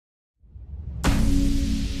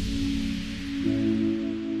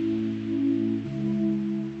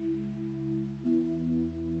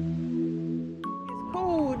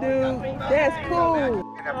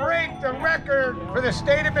the record for the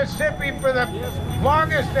state of Mississippi for the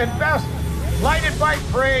longest and best lighted bike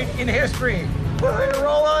parade in history. We're ready to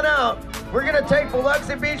roll on out. We're gonna take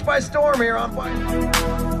Biloxi Beach by storm here on bike.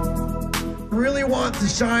 Really want to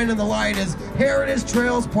shine in the light is Heritage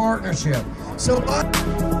Trails Partnership. So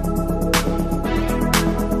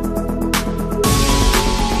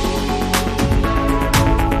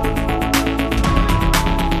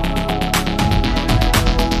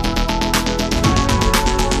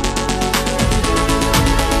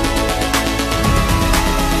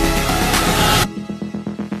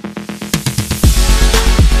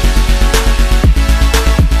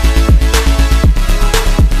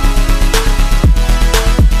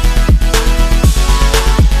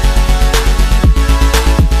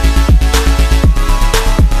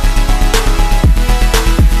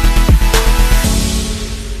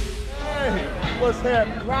what's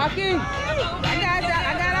happening? Rocky,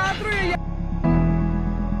 I got all three of you.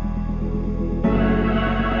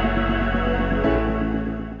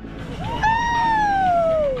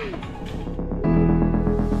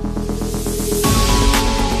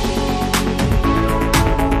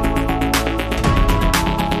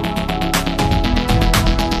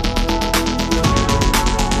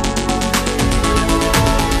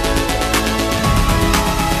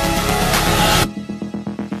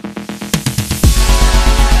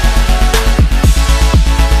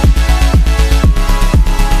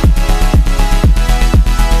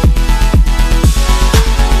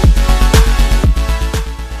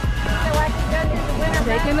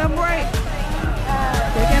 Taking a break.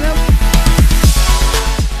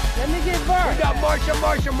 Let me get Bert. We got Marsha.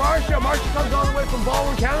 Marsha comes all the way from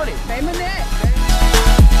Baldwin County. Name of that.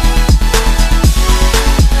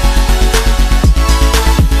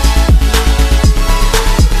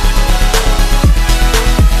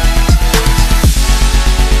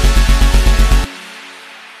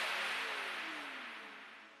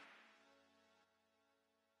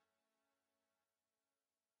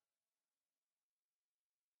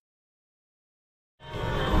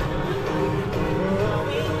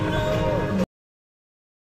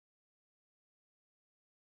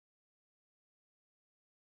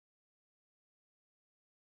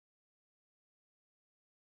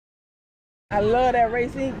 I love that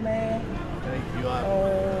Race Inc, man. Thank you.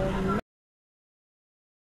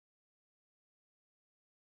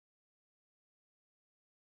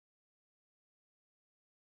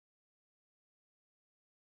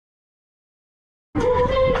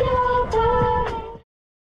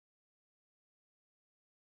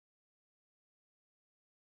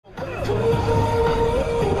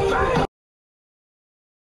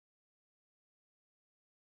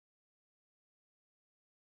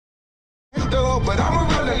 But I'ma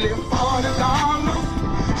really live for the dollar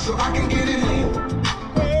so I can get it in.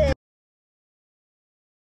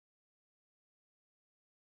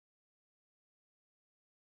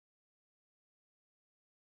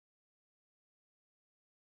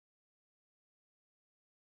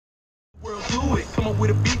 World do it, come up with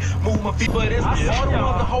a beat, move my feet, but it's hard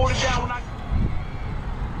enough to hold it down when I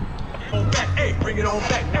on back, hey, bring it on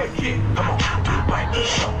back, hey, yeah, come on, do it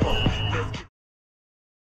right,